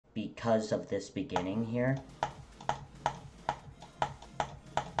because of this beginning here.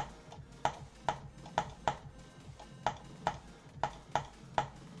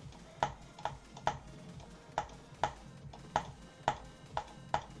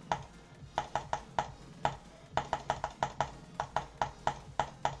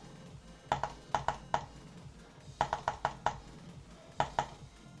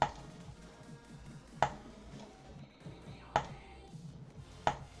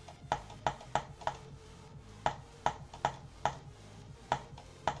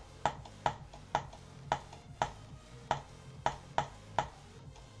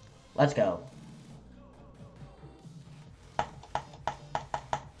 Let's go.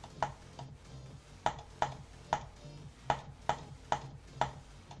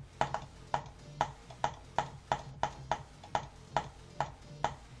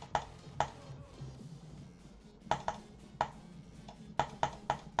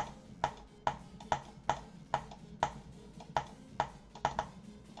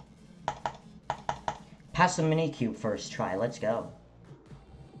 Pass the mini cube first try. Let's go.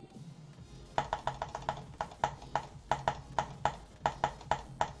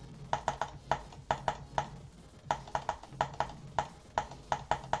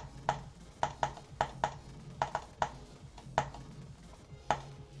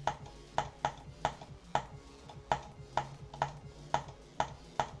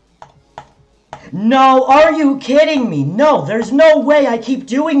 No, are you kidding me? No, there's no way I keep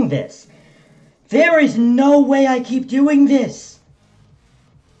doing this. There is no way I keep doing this.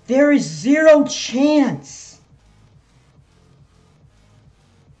 There is zero chance.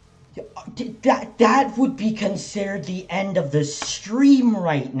 That would be considered the end of the stream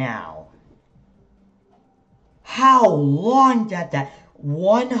right now. How long did that?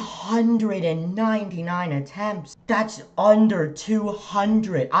 199 attempts. That's under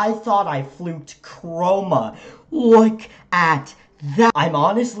 200. I thought I fluked Chroma. Look at that. I'm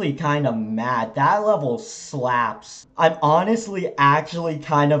honestly kind of mad. That level slaps. I'm honestly actually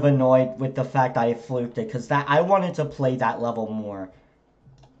kind of annoyed with the fact I fluked it, because I wanted to play that level more.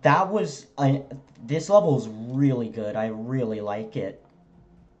 That was... this level is really good. I really like it.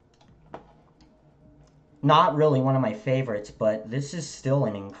 Not really one of my favorites, but this is still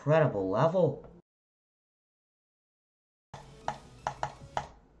an incredible level.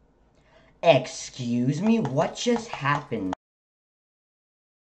 Excuse me? What just happened?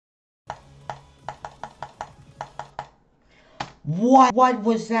 What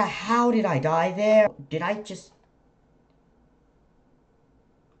was that? How did I die there? Did I just...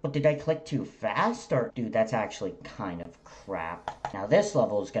 What, did I click too fast? Or, dude, that's actually kind of crap. Now, this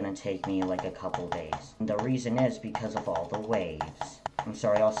level is gonna take me like a couple days. And the reason is because of all the waves. I'm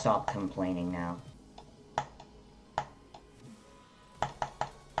sorry, I'll stop complaining now.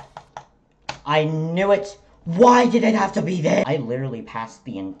 I knew it! Why did it have to be there? I literally passed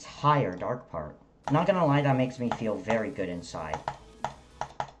the entire dark part. Not gonna lie, that makes me feel very good inside.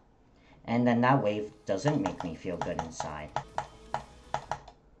 And then that wave doesn't make me feel good inside.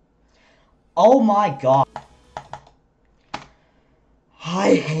 Oh my god.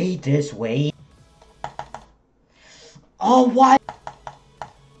 I hate this wave. Oh, what?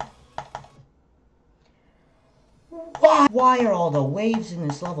 Why are all the waves in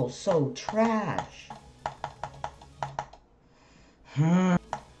this level so trash?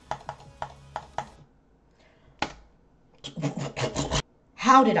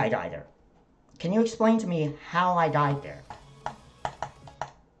 How did I die there? Can you explain to me how I died there?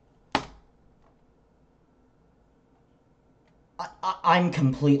 I'm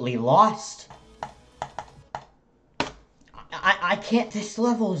completely lost. I can't... This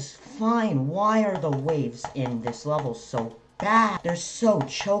level's fine. Why are the waves in this level so bad? They're so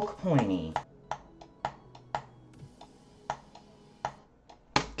choke pointy.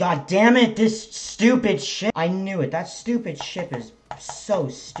 God damn it, this stupid ship. I knew it. That stupid ship is so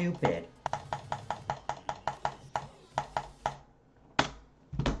stupid.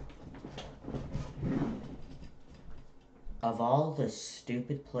 Of all the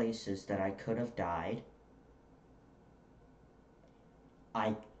stupid places that I could have died,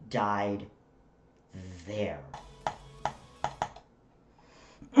 I died there.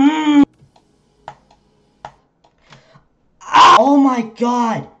 Oh my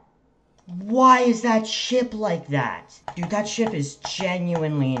god! Why is that ship like that? Dude, that ship is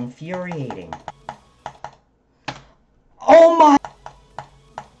genuinely infuriating. Oh my...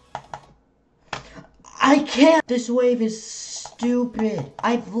 I can't! This wave is stupid.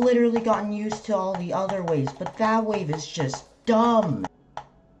 I've literally gotten used to all the other waves, but that wave is just dumb.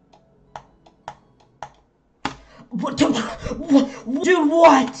 Dude,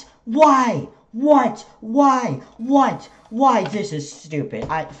 What? Why? What? Why? What? Why? This is stupid.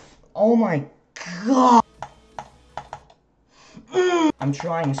 Oh my god. I'm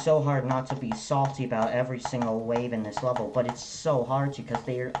trying so hard not to be salty about every single wave in this level, but it's so hard to because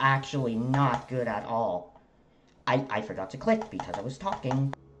they are actually not good at all. I forgot to click because I was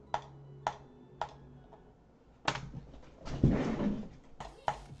talking.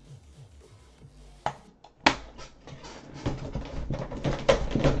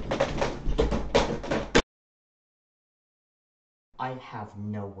 I have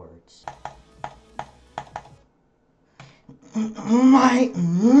no words. Oh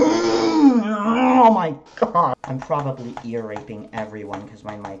my god. I'm probably ear raping everyone because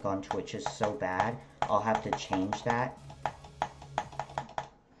my mic on Twitch is so bad. I'll have to change that.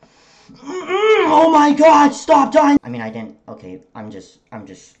 Oh my god, stop dying! I mean, I didn't. Okay, I'm just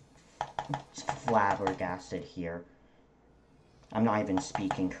flabbergasted here. I'm not even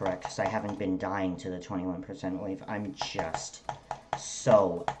speaking correct because I haven't been dying to the 21% wave. I'm just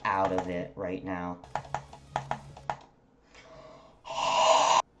so out of it right now.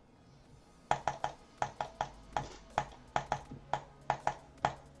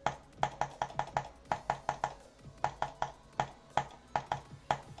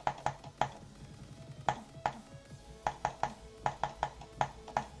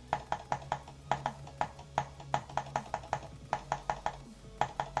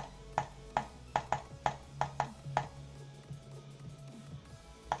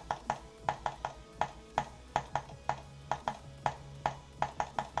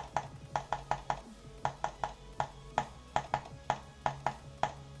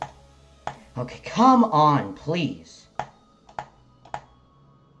 Okay, come on, please.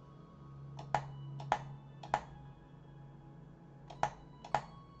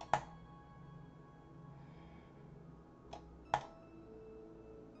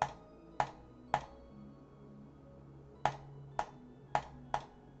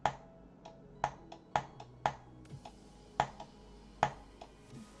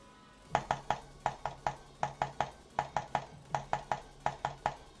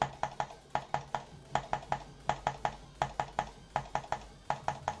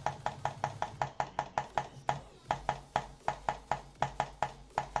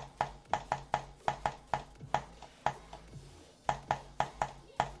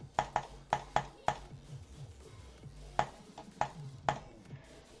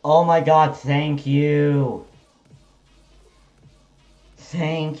 Oh my god, thank you.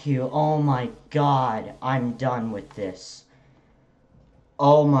 Thank you. Oh my god, I'm done with this.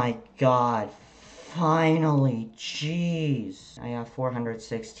 Oh my god, finally, jeez. I have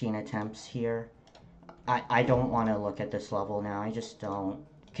 416 attempts here. I don't want to look at this level now, I just don't.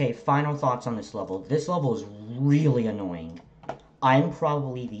 Okay, final thoughts on this level. This level is really annoying. I'm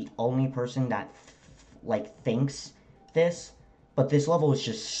probably the only person that, thinks this. But this level is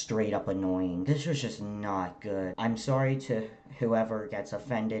just straight up annoying. This was just not good. I'm sorry to whoever gets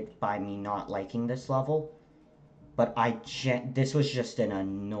offended by me not liking this level. But this was just an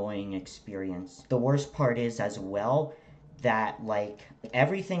annoying experience. The worst part is as well that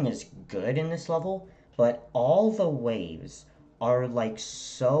everything is good in this level, but all the waves are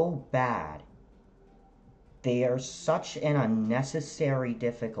so bad. They are such an unnecessary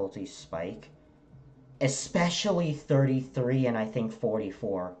difficulty spike. Especially 33 and I think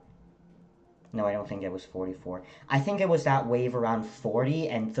 44. No, I don't think it was 44. I think it was that wave around 40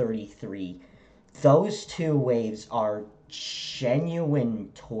 and 33. Those two waves are genuine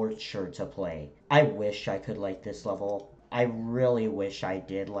torture to play. I wish I could like this level. I really wish I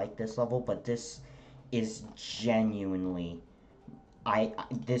did like this level, but this is genuinely...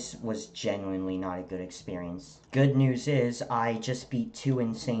 this was genuinely not a good experience. Good news is, I just beat 2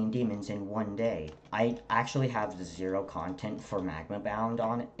 insane demons in 1 day. I actually have 0 content for Magma Bound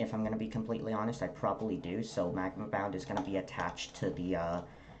on it, if I'm gonna be completely honest. I probably do, so Magma Bound is gonna be attached to the,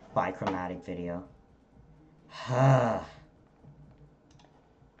 Bichromatic video.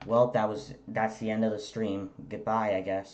 Well, that's the end of the stream. Goodbye, I guess.